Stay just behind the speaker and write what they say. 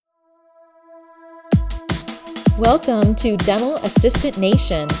Welcome to Dental Assistant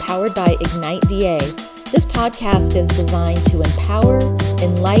Nation, powered by Ignite DA. This podcast is designed to empower,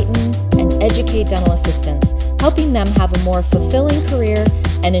 enlighten, and educate dental assistants, helping them have a more fulfilling career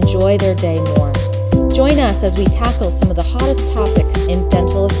and enjoy their day more. Join us as we tackle some of the hottest topics in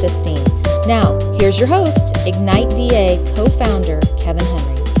dental assisting. Now, here's your host, Ignite DA co-founder, Kevin Henry.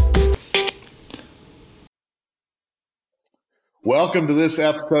 Welcome to this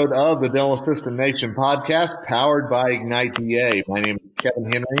episode of the Dental Assistant Nation podcast, powered by Ignite DA. My name is Kevin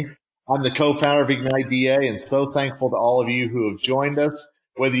Henry. I'm the co-founder of Ignite DA, and so thankful to all of you who have joined us,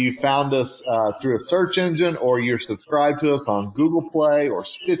 whether you found us through a search engine or you're subscribed to us on Google Play or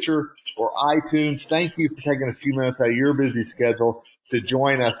Stitcher or iTunes. Thank you for taking a few minutes out of your busy schedule to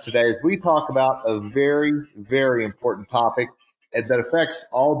join us today as we talk about a very, very important topic that affects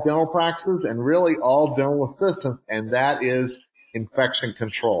all dental practices and really all dental assistants, and that is infection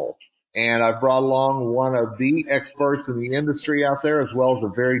control. And I've brought along one of the experts in the industry out there, as well as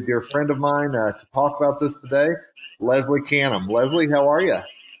a very dear friend of mine to talk about this today, Leslie Canham. Leslie, how are you?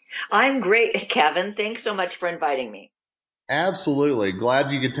 I'm great, Kevin. Thanks so much for inviting me. Absolutely.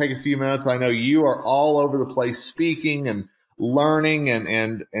 Glad you could take a few minutes. I know you are all over the place speaking and learning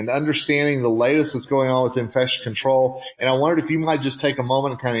and understanding the latest that's going on with infection control. And I wondered if you might just take a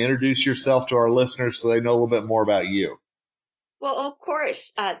moment and kind of introduce yourself to our listeners so they know a little bit more about you. Well, of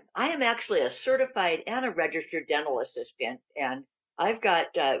course. I am actually a certified and a registered dental assistant, and I've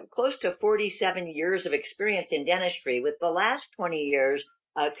got close to 47 years of experience in dentistry, with the last 20 years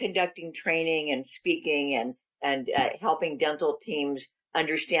conducting training and speaking and helping dental teams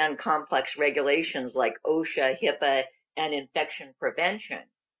understand complex regulations like OSHA, HIPAA, and infection prevention.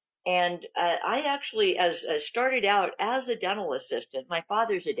 And I actually started out as a dental assistant. My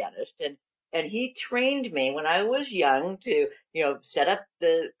father's a dentist, and he trained me when I was young to, set up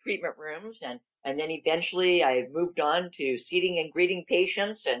the treatment rooms. And then eventually I moved on to seating and greeting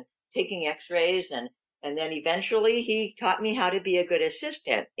patients and taking x-rays. And then eventually he taught me how to be a good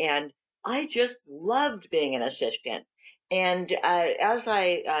assistant. And I just loved being an assistant. And as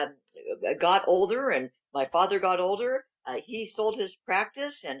I got older and my father got older, he sold his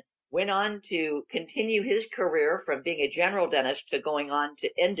practice and went on to continue his career from being a general dentist to going on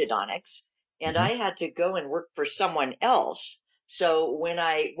to endodontics. And I had to go and work for someone else. So when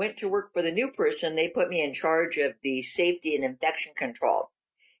I went to work for the new person, they put me in charge of the safety and infection control.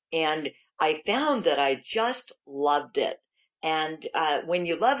 And I found that I just loved it. And when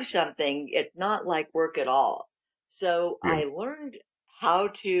you love something, it's not like work at all. So I learned how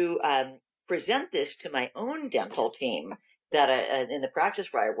to present this to my own dental team that in the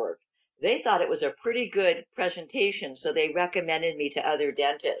practice where I worked. They thought it was a pretty good presentation, so they recommended me to other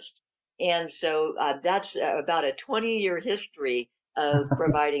dentists. And so that's about a 20-year history of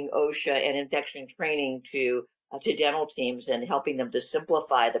providing OSHA and infection training to dental teams and helping them to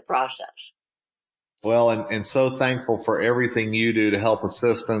simplify the process. Well, and so thankful for everything you do to help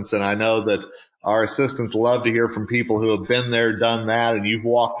assistants. And I know that our assistants love to hear from people who have been there, done that, and you've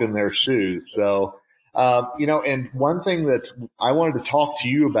walked in their shoes. So, and one thing that I wanted to talk to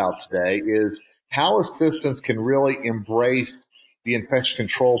you about today is how assistants can really embrace the infection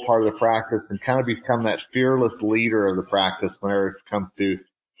control part of the practice and kind of become that fearless leader of the practice whenever it comes to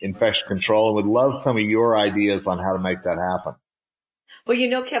infection control. And would love some of your ideas on how to make that happen.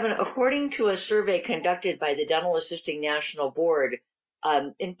 Well, Kevin, according to a survey conducted by the Dental Assisting National Board,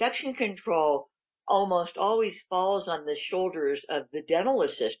 infection control almost always falls on the shoulders of the dental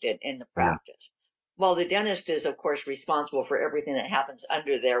assistant in the practice. While the dentist is, of course, responsible for everything that happens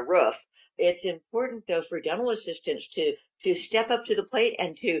under their roof, it's important, though, for dental assistants to step up to the plate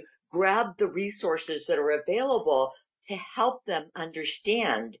and to grab the resources that are available to help them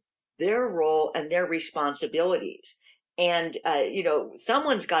understand their role and their responsibilities. And,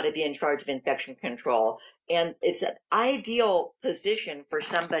 someone's got to be in charge of infection control. And it's an ideal position for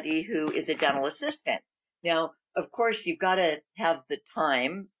somebody who is a dental assistant. Now, of course, you've got to have the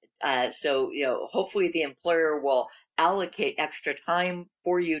time. So hopefully the employer will allocate extra time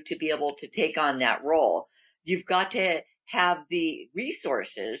for you to be able to take on that role. You've got to have the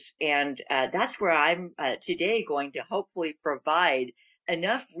resources. And that's where I'm today going to hopefully provide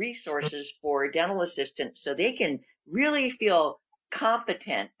enough resources for dental assistants so they can really feel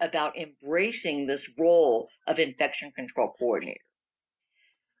competent about embracing this role of infection control coordinator.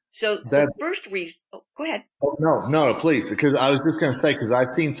 So the first reason, go ahead. Oh, no, please. Because I was just going to say, because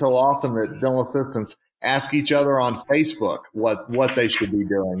I've seen so often that dental assistants ask each other on Facebook what they should be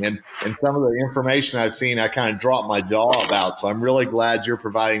doing. And some of the information I've seen, I kind of drop my jaw about. So I'm really glad you're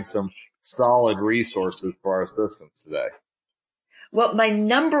providing some solid resources for our assistants today. Well, my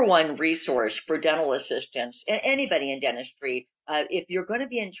number one resource for dental assistants and anybody in dentistry, if you're going to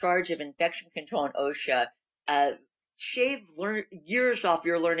be in charge of infection control and OSHA, uh, shave years off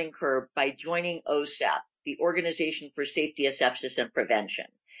your learning curve by joining OSAP, the Organization for Safety, Asepsis, and Prevention.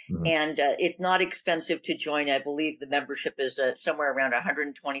 Mhm. And it's not expensive to join. I believe the membership is somewhere around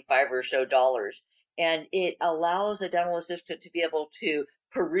 $125 or so. And it allows a dental assistant to be able to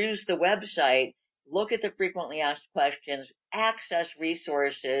peruse the website, look at the frequently asked questions, access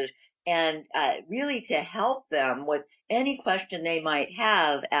resources, and really to help them with any question they might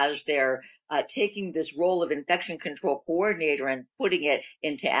have as they're taking this role of infection control coordinator and putting it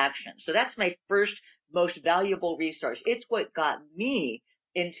into action. So that's my first most valuable resource. It's what got me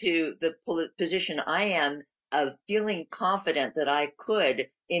into the position I am of feeling confident that I could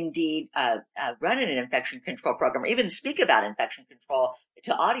indeed run an infection control program or even speak about infection control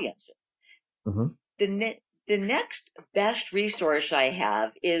to audiences. Mm-hmm. The next best resource I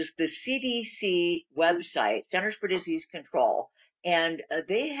have is the CDC website, Centers for Disease Control, and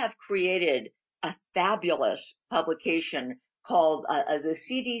they have created a fabulous publication called the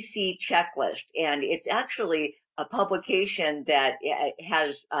CDC Checklist, and it's actually a publication that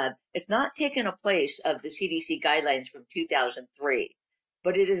has it's not taken a place of the CDC guidelines from 2003,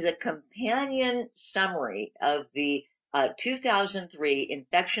 but it is a companion summary of the 2003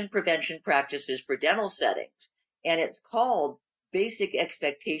 Infection Prevention Practices for Dental Settings, and it's called Basic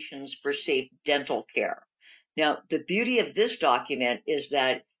Expectations for Safe Dental Care. Now, the beauty of this document is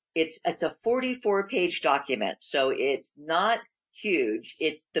that it's a 44-page document, so it's not huge.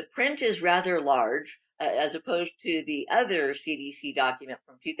 The print is rather large, as opposed to the other CDC document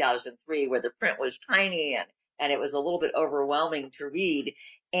from 2003, where the print was tiny and it was a little bit overwhelming to read.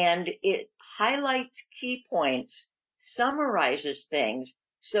 And it highlights key points, summarizes things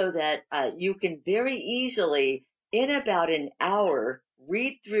so that you can very easily, in about an hour,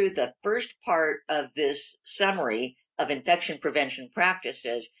 read through the first part of this summary of infection prevention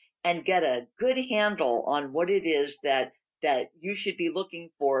practices and get a good handle on what it is that you should be looking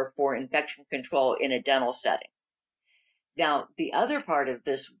for infection control in a dental setting. Now, the other part of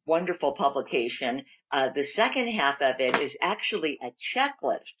this wonderful publication, the second half of it is actually a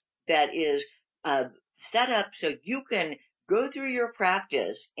checklist that is set up so you can go through your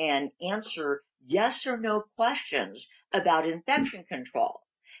practice and answer yes or no questions about infection control.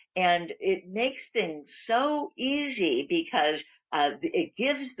 And it makes things so easy because it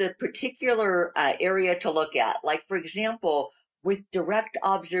gives the particular area to look at. Like, for example, with direct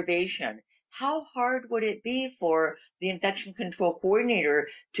observation, how hard would it be for the infection control coordinator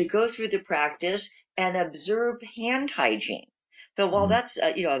to go through the practice and observe hand hygiene? So while that's,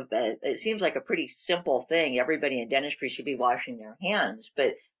 it seems like a pretty simple thing, everybody in dentistry should be washing their hands,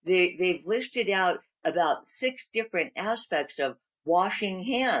 but they've listed out about 6 different aspects of washing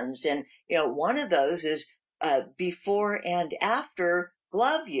hands. And, one of those is before and after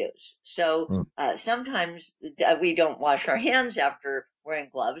glove use. So sometimes we don't wash our hands after wearing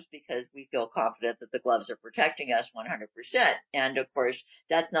gloves because we feel confident that the gloves are protecting us 100%. And of course,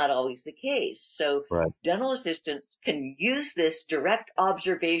 that's not always the case. So Right. dental assistants can use this direct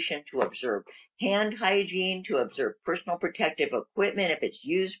observation to observe hand hygiene, to observe personal protective equipment if it's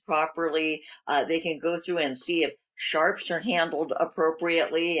used properly. They can go through and see if sharps are handled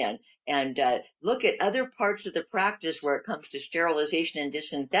appropriately and look at other parts of the practice where it comes to sterilization and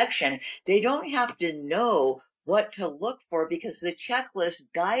disinfection. They don't have to know what to look for because the checklist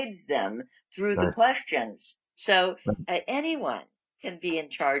guides them through the questions. So anyone can be in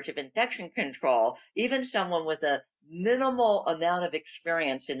charge of infection control, even someone with a minimal amount of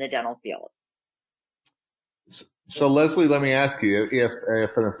experience in the dental field. So Leslie, let me ask you, if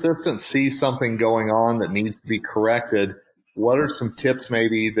an assistant sees something going on that needs to be corrected, what are some tips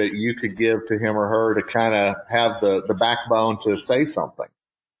maybe that you could give to him or her to kind of have the backbone to say something?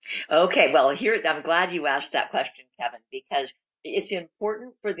 Okay, well, here, I'm glad you asked that question, Kevin, because it's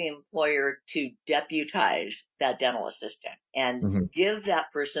important for the employer to deputize that dental assistant and give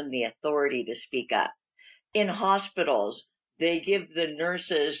that person the authority to speak up. In hospitals, they give the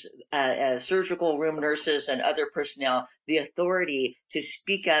nurses, surgical room nurses and other personnel the authority to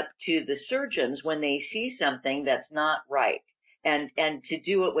speak up to the surgeons when they see something that's not right, and to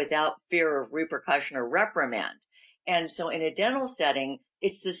do it without fear of repercussion or reprimand. And so in a dental setting,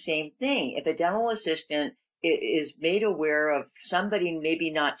 it's the same thing. If a dental assistant is made aware of somebody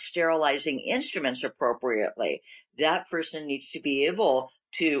maybe not sterilizing instruments appropriately, that person needs to be able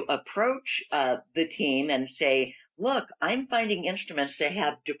to approach the team and say, look, I'm finding instruments that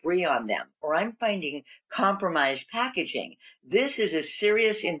have debris on them, or I'm finding compromised packaging. This is a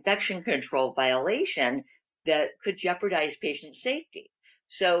serious infection control violation. that could jeopardize patient safety.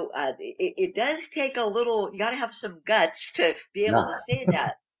 So it does take you got to have some guts to be able to say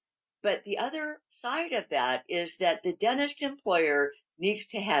that. But the other side of that is that the dentist employer needs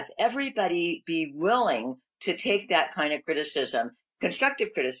to have everybody be willing to take that kind of criticism,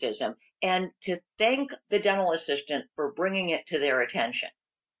 constructive criticism, and to thank the dental assistant for bringing it to their attention.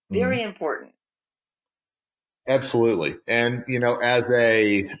 Very important. Absolutely. And, as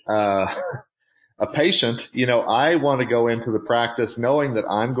a patient, I want to go into the practice knowing that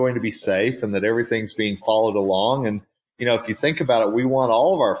I'm going to be safe and that everything's being followed along. And, if you think about it, we want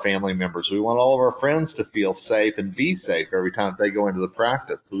all of our family members, we want all of our friends to feel safe and be safe every time they go into the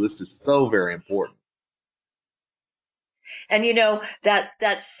practice. So this is so very important. And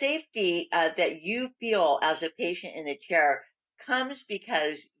that safety that you feel as a patient in the chair comes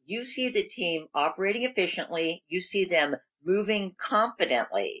because you see the team operating efficiently, you see them moving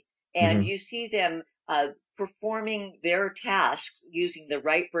confidently, and you see them performing their tasks using the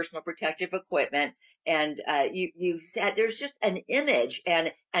right personal protective equipment. And you said there's just an image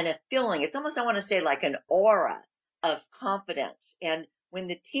and a feeling. It's almost, I want to say, like an aura of confidence. And when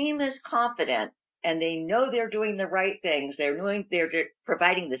the team is confident and they know they're doing the right things, they're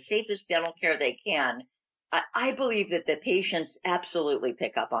providing the safest dental care they can, I believe that the patients absolutely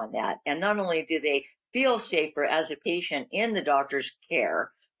pick up on that. And not only do they feel safer as a patient in the doctor's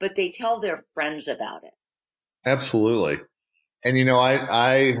care, but they tell their friends about it. Absolutely. And,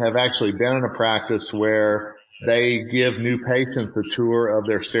 I have actually been in a practice where they give new patients a tour of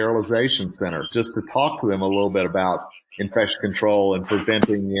their sterilization center just to talk to them a little bit about infection control and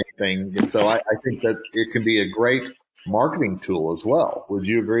preventing anything. And so I think that it can be a great marketing tool as well. Would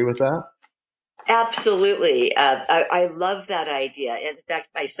you agree with that? Absolutely. I love that idea. In fact,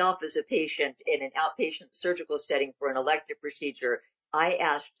 myself as a patient in an outpatient surgical setting for an elective procedure, I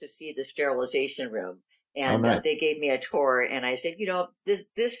asked to see the sterilization room, and they gave me a tour, and I said,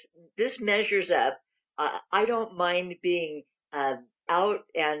 this measures up. I don't mind being out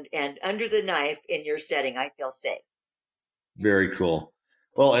and under the knife in your setting. I feel safe. Very cool.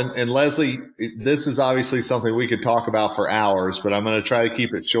 Well, and Leslie, this is obviously something we could talk about for hours, but I'm going to try to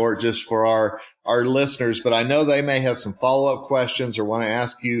keep it short just for our listeners. But I know they may have some follow-up questions or want to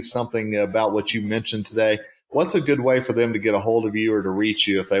ask you something about what you mentioned today. What's a good way for them to get a hold of you or to reach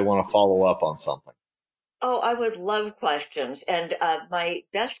you if they want to follow up on something? Oh, I would love questions. And my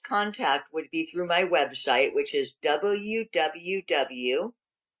best contact would be through my website, which is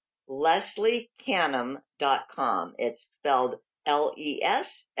www.lesliecanham.com. It's spelled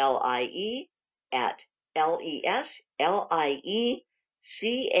LESLIE at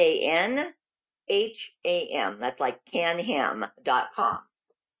LESLIECANHAM. That's like canham.com.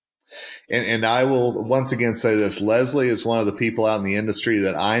 And I will once again say this. Leslie is one of the people out in the industry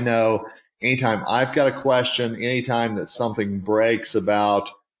that I know. Anytime I've got a question, anytime that something breaks about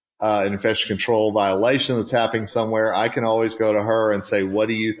an infection control violation that's happening somewhere, I can always go to her and say, what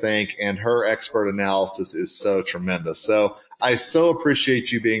do you think? And her expert analysis is so tremendous. So I so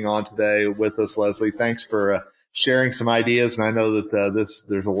appreciate you being on today with us, Leslie. Thanks for sharing some ideas. And I know that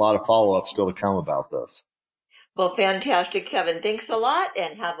there's a lot of follow-up still to come about this. Well, fantastic, Kevin. Thanks a lot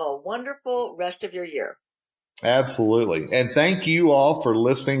and have a wonderful rest of your year. Absolutely. And thank you all for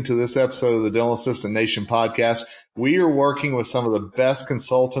listening to this episode of the Dental Assistant Nation podcast. We are working with some of the best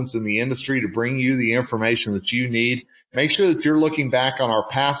consultants in the industry to bring you the information that you need. Make sure that you're looking back on our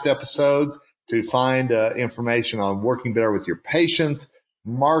past episodes to find information on working better with your patients,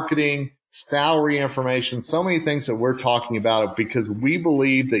 marketing, salary information, so many things that we're talking about because we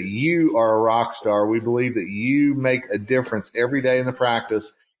believe that you are a rock star. We believe that you make a difference every day in the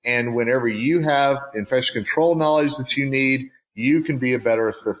practice. And whenever you have infection control knowledge that you need, you can be a better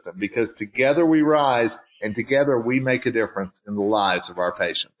assistant because together we rise and together we make a difference in the lives of our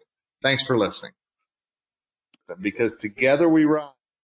patients. Thanks for listening. Because together we rise.